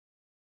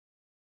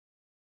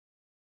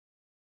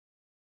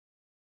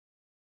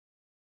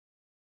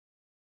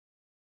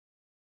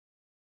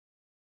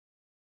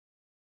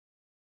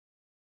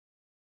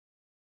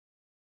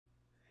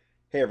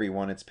Hey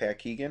everyone, it's Pat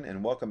Keegan,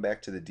 and welcome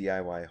back to the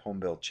DIY Home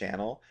Build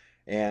channel.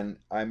 And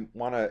I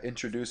want to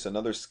introduce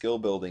another skill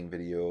building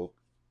video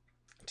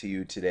to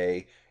you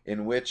today,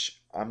 in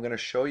which I'm going to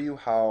show you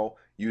how,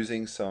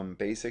 using some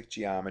basic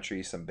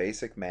geometry, some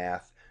basic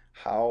math,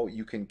 how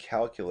you can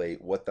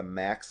calculate what the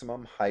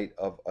maximum height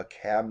of a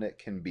cabinet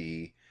can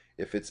be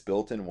if it's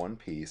built in one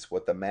piece,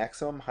 what the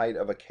maximum height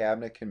of a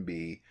cabinet can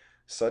be,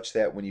 such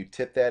that when you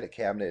tip that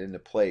cabinet into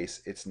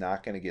place, it's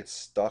not going to get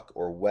stuck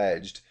or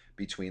wedged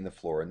between the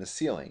floor and the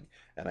ceiling.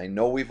 And I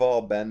know we've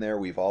all been there,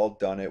 we've all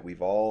done it,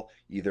 we've all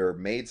either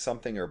made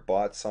something or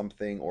bought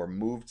something or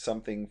moved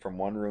something from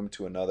one room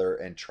to another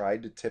and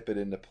tried to tip it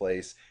into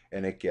place,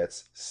 and it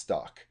gets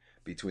stuck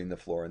between the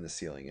floor and the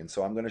ceiling. And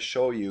so I'm going to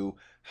show you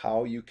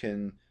how you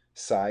can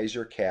size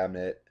your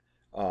cabinet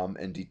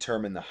and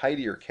determine the height of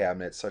your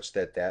cabinet such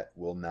that that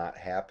will not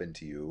happen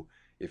to you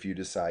if you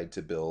decide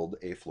to build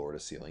a floor to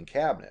ceiling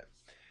cabinet.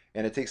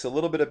 And it takes a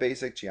little bit of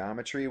basic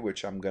geometry,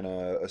 which I'm going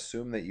to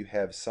assume that you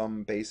have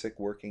some basic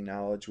working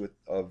knowledge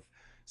of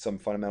some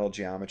fundamental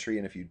geometry.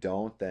 And if you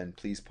don't, then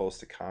please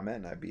post a comment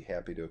and I'd be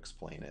happy to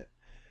explain it.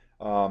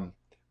 Um,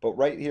 but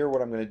right here,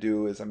 what I'm going to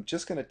do is I'm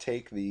just going to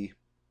take the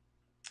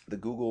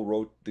Google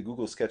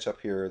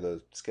SketchUp here,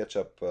 the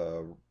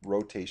SketchUp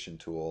rotation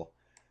tool,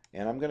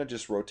 and I'm going to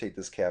just rotate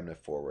this cabinet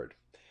forward.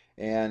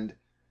 And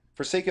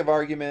for sake of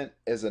argument,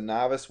 as a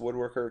novice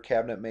woodworker,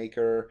 cabinet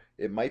maker,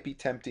 it might be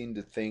tempting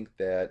to think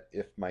that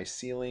if my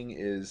ceiling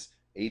is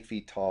 8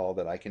 feet tall,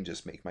 that I can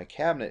just make my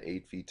cabinet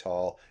 8 feet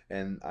tall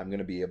and I'm going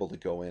to be able to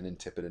go in and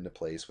tip it into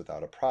place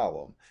without a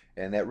problem.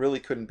 And that really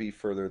couldn't be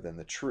further than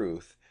the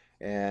truth.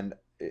 And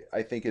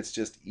I think it's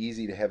just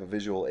easy to have a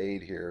visual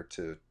aid here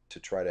to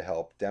try to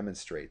help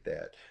demonstrate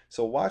that.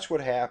 So watch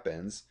what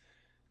happens.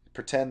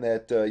 Pretend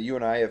that you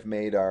and I have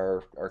made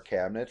our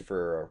cabinet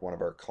for one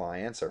of our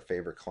clients, our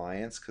favorite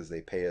clients, because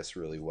they pay us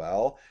really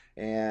well.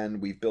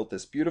 And we've built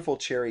this beautiful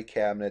cherry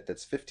cabinet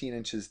that's 15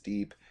 inches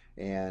deep,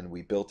 and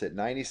we built it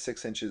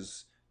 96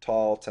 inches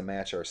tall to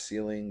match our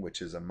ceiling,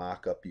 which is a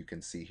mock-up you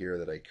can see here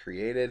that I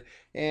created.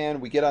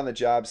 And we get on the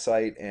job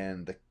site,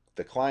 and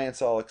the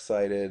client's all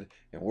excited,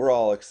 and we're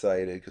all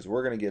excited because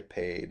we're going to get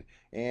paid.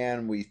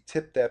 And we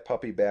tip that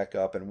puppy back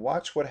up, and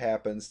watch what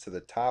happens to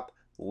the top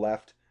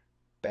left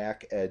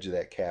back edge of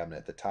that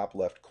cabinet, the top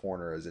left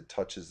corner, as it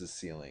touches the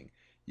ceiling.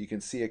 You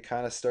can see it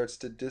kind of starts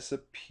to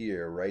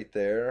disappear right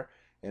there,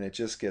 and it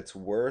just gets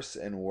worse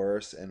and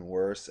worse and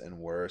worse and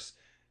worse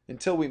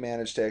until we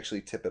manage to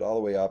actually tip it all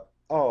the way up.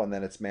 Oh, and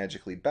then it's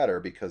magically better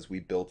because we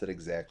built it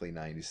exactly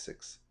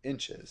 96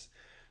 inches.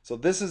 So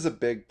this is a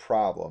big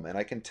problem, and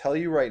I can tell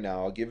you right now,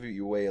 I'll give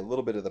you away a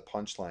little bit of the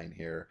punchline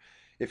here.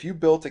 If you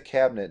built a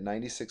cabinet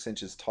 96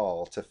 inches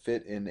tall to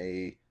fit in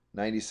a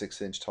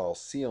 96-inch tall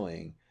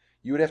ceiling,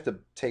 you would have to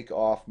take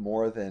off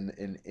more than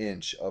an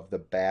inch of the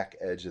back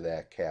edge of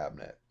that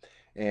cabinet.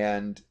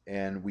 And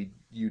we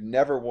you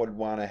never would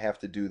want to have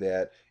to do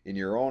that in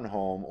your own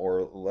home,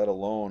 or let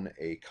alone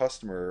a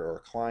customer or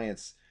a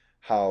client's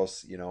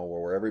house,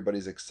 where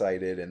everybody's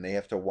excited and they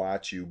have to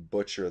watch you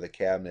butcher the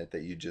cabinet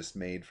that you just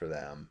made for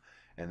them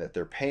and that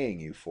they're paying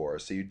you for.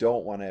 So you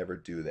don't want to ever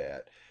do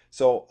that.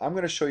 So I'm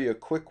going to show you a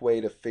quick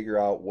way to figure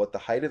out what the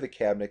height of the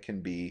cabinet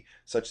can be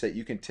such that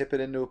you can tip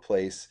it into a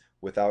place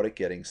without it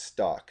getting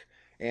stuck.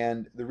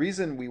 And the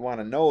reason we want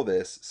to know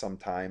this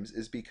sometimes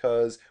is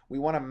because we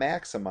want to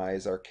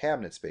maximize our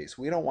cabinet space.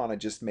 We don't want to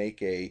just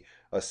make a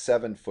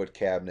 7 foot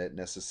cabinet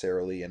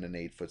necessarily in an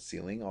 8 foot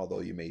ceiling, although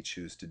you may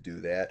choose to do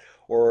that.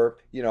 Or,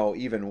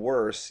 even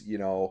worse,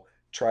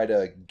 try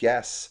to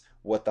guess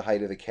what the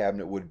height of the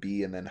cabinet would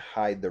be and then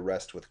hide the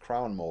rest with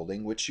crown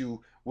molding, which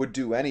you would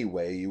do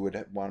anyway. You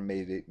would want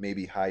to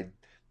maybe hide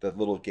the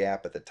little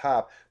gap at the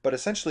top. But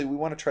essentially, we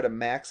want to try to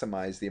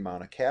maximize the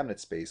amount of cabinet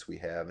space we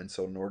have. And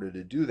so in order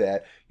to do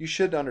that, you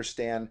should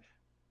understand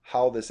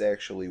how this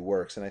actually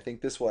works. And I think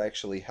this will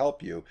actually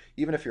help you,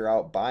 even if you're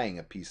out buying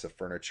a piece of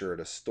furniture at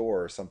a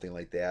store or something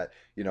like that.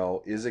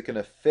 Is it going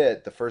to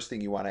fit? The first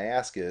thing you want to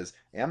ask is,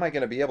 am I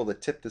going to be able to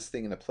tip this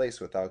thing into place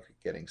without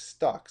getting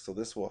stuck? So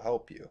this will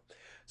help you.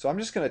 So I'm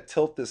just going to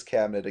tilt this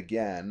cabinet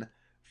again,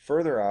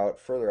 further out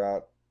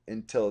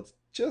until it's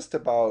just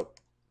about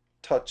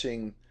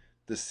touching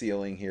the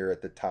ceiling here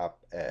at the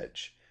top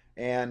edge.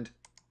 And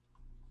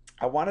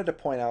I wanted to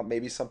point out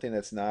maybe something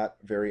that's not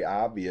very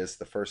obvious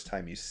the first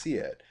time you see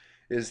it,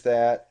 is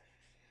that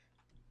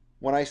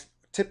when I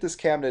tip this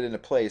cabinet into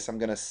place, I'm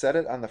going to set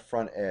it on the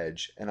front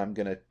edge and I'm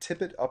going to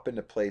tip it up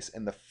into place.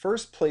 And the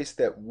first place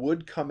that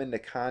would come into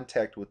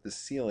contact with the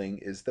ceiling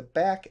is the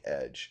back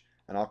edge.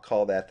 And I'll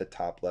call that the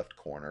top left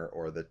corner,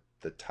 or the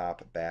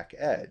top back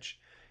edge.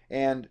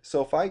 And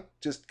so if I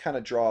just kind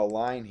of draw a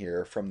line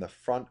here from the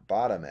front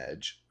bottom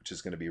edge, which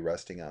is going to be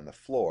resting on the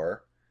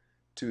floor,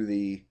 to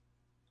the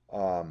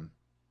um,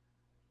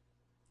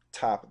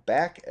 top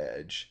back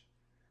edge,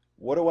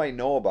 what do I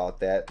know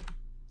about that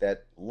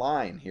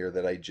line here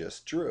that I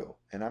just drew?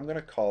 And I'm going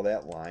to call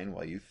that line,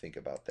 while you think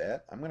about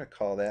that, I'm going to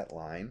call that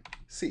line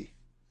C.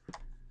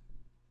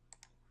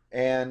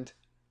 And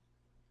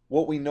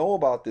what we know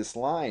about this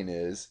line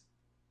is,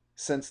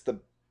 since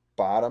the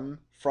bottom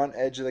front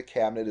edge of the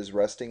cabinet is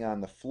resting on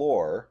the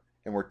floor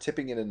and we're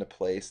tipping it into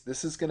place,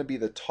 this is going to be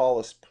the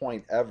tallest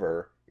point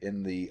ever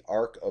in the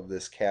arc of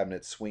this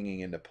cabinet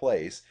swinging into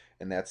place,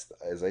 and that's,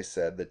 as I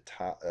said,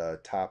 the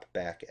top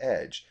back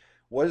edge.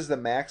 What is the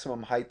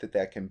maximum height that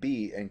that can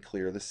be and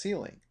clear the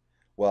ceiling?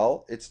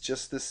 Well, it's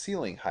just the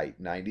ceiling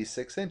height,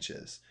 96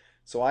 inches.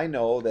 So I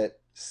know that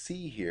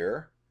C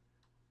here,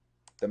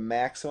 the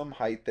maximum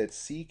height that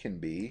C can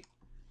be,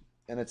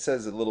 and it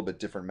says a little bit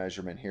different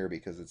measurement here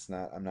because it's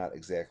not, I'm not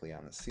exactly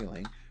on the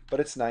ceiling, but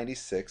it's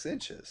 96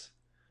 inches.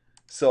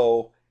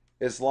 So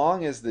as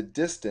long as the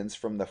distance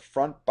from the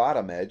front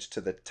bottom edge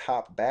to the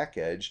top back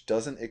edge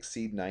doesn't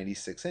exceed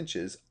 96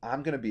 inches,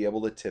 I'm going to be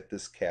able to tip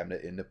this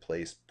cabinet into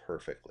place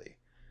perfectly,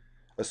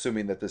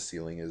 assuming that the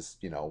ceiling is,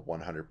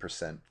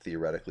 100%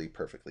 theoretically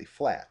perfectly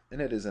flat.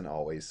 And it isn't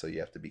always, so you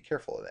have to be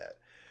careful of that.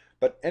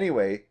 But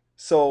anyway,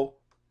 so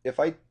if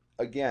I,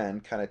 again,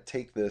 kind of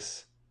take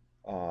this,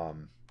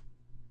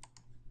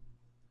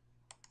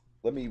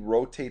 let me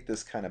rotate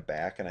this kind of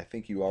back, and I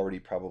think you already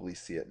probably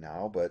see it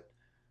now, but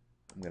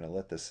I'm going to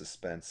let the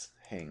suspense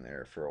hang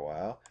there for a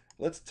while.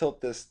 Let's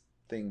tilt this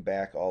thing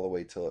back all the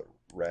way till it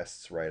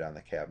rests right on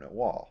the cabinet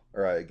wall,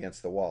 or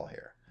against the wall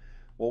here.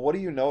 Well, what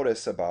do you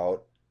notice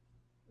about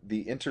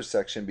the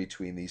intersection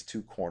between these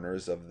two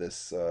corners of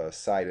this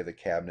side of the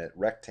cabinet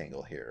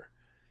rectangle here?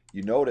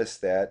 You notice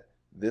that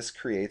this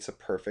creates a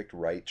perfect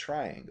right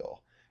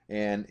triangle.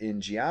 And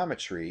in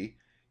geometry,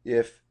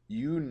 if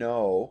you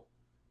know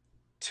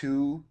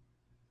two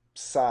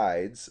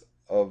sides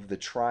of the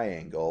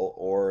triangle,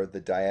 or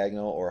the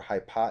diagonal or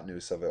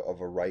hypotenuse of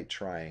a right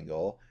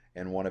triangle,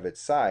 and one of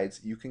its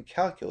sides, you can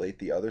calculate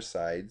the other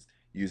sides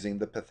using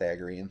the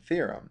Pythagorean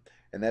theorem.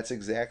 And that's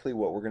exactly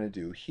what we're going to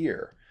do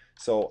here.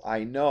 So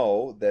I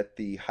know that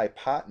the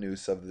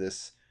hypotenuse of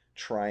this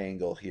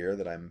triangle here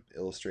that I'm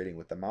illustrating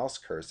with the mouse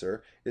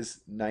cursor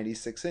is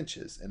 96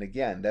 inches. And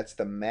again, that's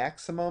the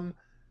maximum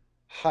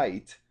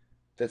height,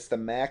 that's the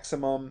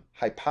maximum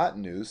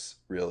hypotenuse,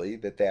 really,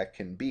 that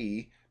can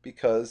be,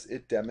 because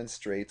it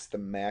demonstrates the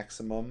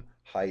maximum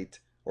height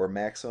or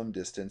maximum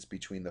distance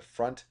between the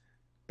front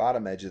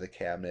bottom edge of the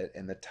cabinet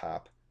and the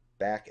top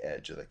back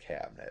edge of the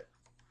cabinet.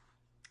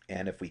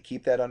 And if we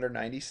keep that under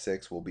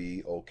 96, we'll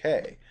be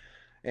okay.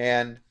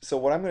 And so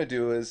what I'm going to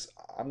do is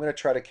I'm going to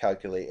try to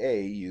calculate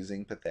A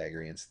using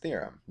Pythagorean's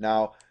theorem.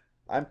 Now,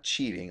 I'm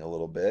cheating a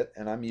little bit,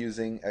 and I'm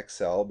using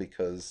Excel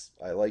because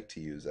I like to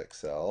use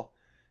Excel,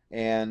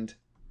 and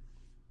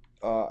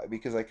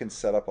because I can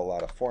set up a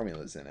lot of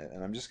formulas in it.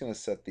 And I'm just going to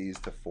set these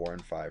to 4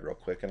 and 5 real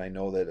quick, and I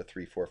know that a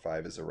 3, 4,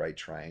 5 is a right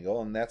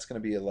triangle, and that's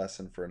going to be a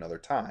lesson for another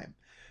time.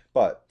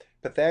 But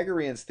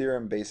Pythagorean's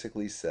theorem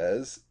basically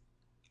says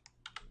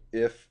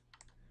if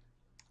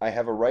I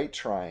have a right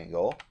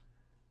triangle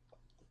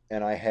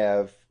and I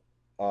have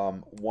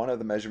one of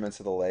the measurements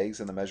of the legs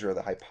and the measure of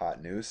the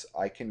hypotenuse,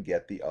 I can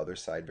get the other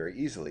side very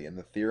easily. And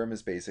the theorem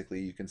is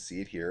basically, you can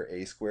see it here,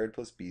 a squared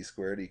plus b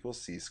squared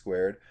equals c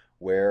squared,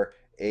 where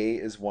a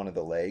is one of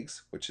the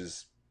legs, which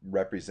is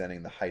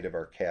representing the height of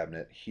our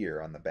cabinet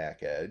here on the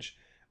back edge.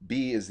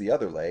 B is the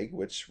other leg,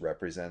 which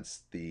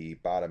represents the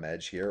bottom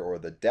edge here, or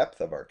the depth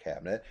of our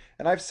cabinet.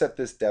 And I've set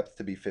this depth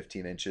to be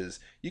 15 inches.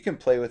 You can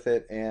play with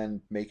it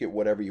and make it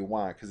whatever you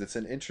want, because it's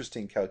an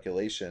interesting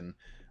calculation.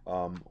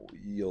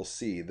 You'll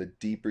see the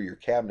deeper your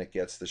cabinet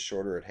gets, the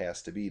shorter it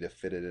has to be to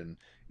fit it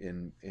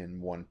in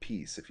one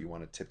piece, if you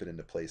want to tip it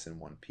into place in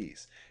one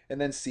piece.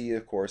 And then C,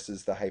 of course,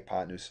 is the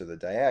hypotenuse or the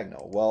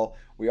diagonal. Well,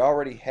 we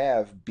already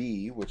have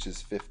B, which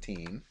is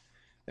 15,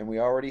 and we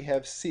already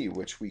have C,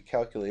 which we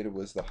calculated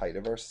was the height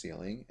of our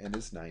ceiling and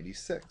is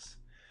 96.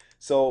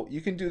 So you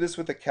can do this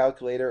with a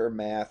calculator or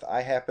math.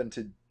 I happen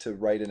to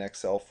write an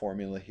Excel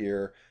formula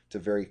here to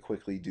very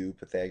quickly do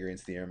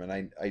Pythagorean's theorem,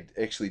 and I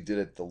actually did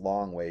it the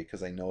long way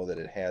because I know that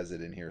it has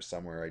it in here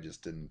somewhere. I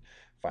just didn't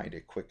find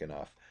it quick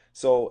enough.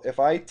 So if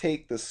I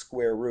take the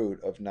square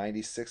root of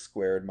 96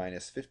 squared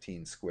minus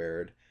 15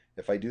 squared,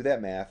 if I do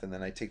that math and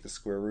then I take the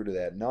square root of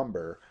that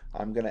number,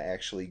 I'm going to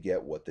actually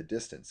get what the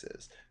distance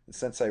is. And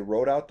since I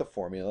wrote out the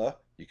formula,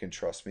 you can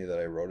trust me that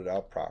I wrote it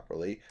out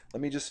properly.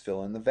 Let me just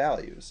fill in the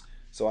values.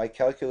 So I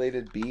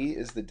calculated B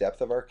is the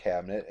depth of our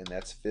cabinet, and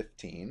that's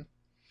 15.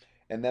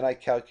 And then I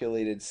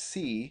calculated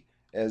C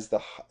as the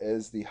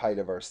height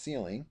of our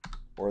ceiling,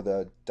 or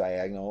the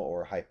diagonal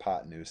or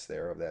hypotenuse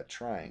there of that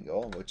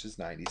triangle, which is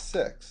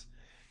 96.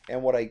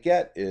 And what I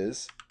get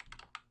is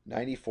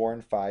 94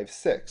 and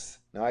 5/6.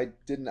 Now I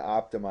didn't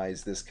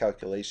optimize this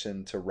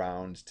calculation to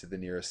round to the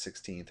nearest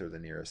 16th or the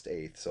nearest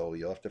eighth, so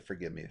you'll have to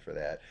forgive me for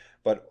that.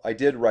 But I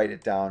did write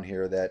it down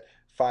here that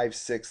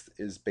 5/6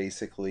 is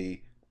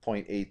basically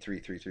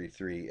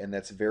 0.83333, and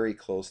that's very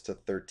close to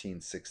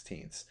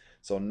 13/16.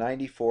 So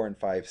 94 and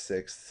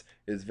 5/6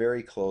 is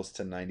very close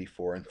to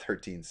 94 and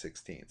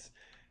 13/16.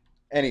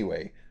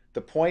 Anyway,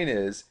 the point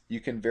is,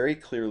 you can very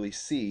clearly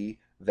see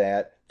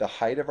that the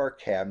height of our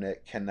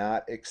cabinet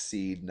cannot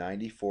exceed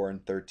 94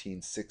 and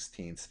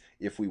 13/16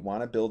 if we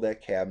want to build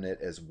that cabinet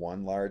as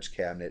one large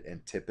cabinet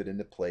and tip it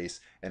into place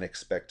and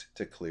expect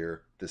to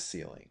clear the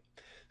ceiling.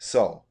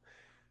 So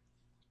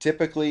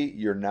Typically,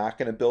 you're not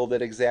going to build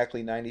it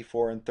exactly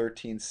 94 and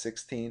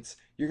 13/16.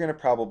 You're going to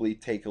probably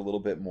take a little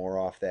bit more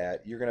off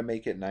that. You're going to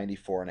make it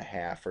 94 and a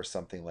half or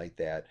something like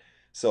that.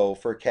 So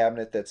for a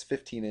cabinet that's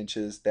 15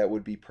 inches, that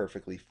would be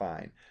perfectly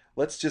fine.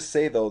 Let's just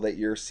say though that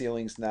your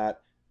ceiling's not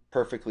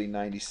perfectly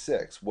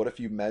 96. What if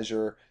you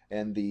measure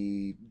and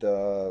the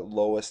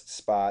lowest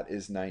spot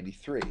is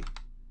 93?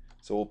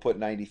 So we'll put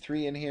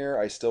 93 in here.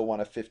 I still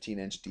want a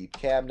 15-inch deep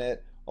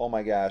cabinet. Oh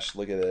my gosh,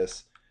 look at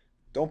this.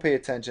 Don't pay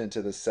attention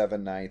to the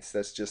 7/9.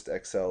 That's just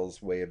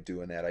Excel's way of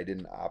doing that. I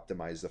didn't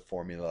optimize the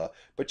formula,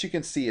 but you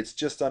can see it's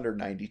just under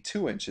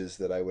 92 inches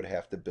that I would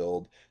have to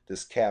build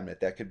this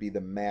cabinet. That could be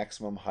the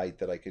maximum height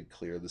that I could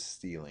clear the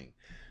ceiling.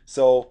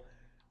 So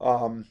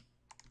um,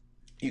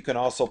 you can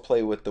also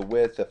play with the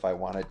width if I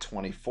wanted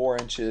 24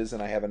 inches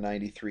and I have a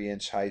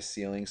 93-inch high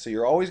ceiling. So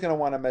you're always going to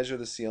want to measure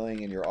the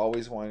ceiling, and you're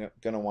always going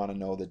to want to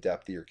know the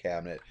depth of your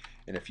cabinet.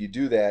 And if you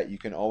do that, you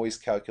can always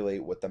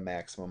calculate what the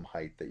maximum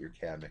height that your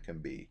cabinet can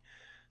be.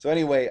 So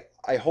anyway,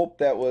 I hope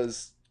that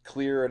was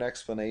clear an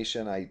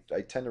explanation. I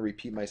tend to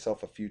repeat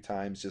myself a few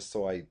times just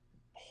so I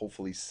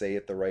hopefully say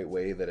it the right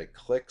way that it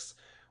clicks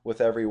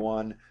with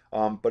everyone.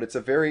 But it's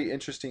a very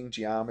interesting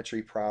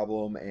geometry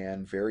problem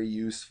and very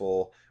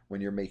useful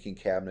when you're making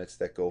cabinets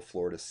that go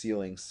floor to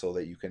ceiling so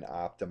that you can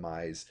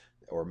optimize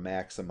or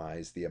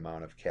maximize the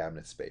amount of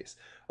cabinet space.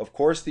 Of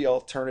course, the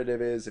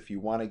alternative is if you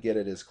want to get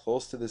it as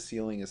close to the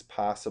ceiling as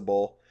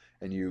possible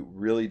and you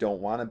really don't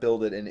want to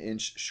build it an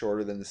inch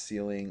shorter than the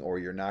ceiling, or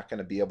you're not going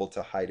to be able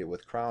to hide it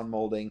with crown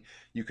molding,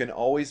 you can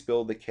always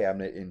build the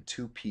cabinet in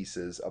two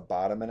pieces, a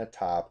bottom and a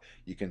top.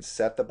 You can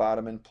set the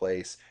bottom in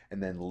place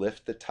and then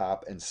lift the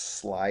top and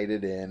slide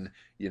it in,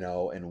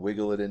 and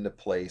wiggle it into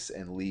place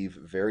and leave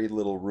very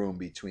little room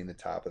between the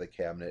top of the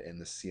cabinet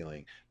and the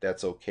ceiling.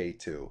 That's okay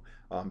too.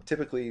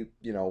 Typically,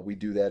 we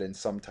do that in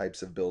some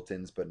types of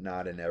built-ins, but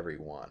not in every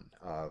one.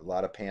 A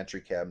lot of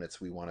pantry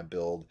cabinets we want to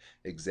build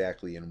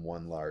exactly in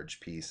one large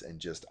piece and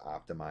just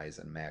optimize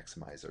and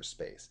maximize our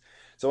space.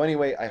 So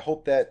anyway, I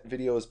hope that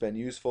video has been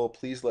useful.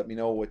 Please let me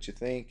know what you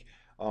think.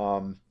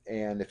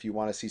 And if you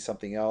want to see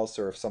something else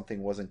or if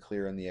something wasn't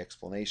clear in the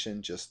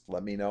explanation, just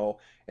let me know.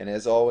 And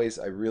as always,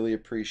 I really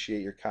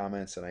appreciate your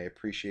comments and I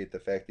appreciate the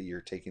fact that you're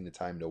taking the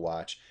time to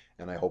watch,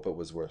 and I hope it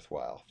was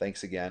worthwhile.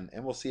 Thanks again,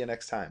 and we'll see you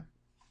next time.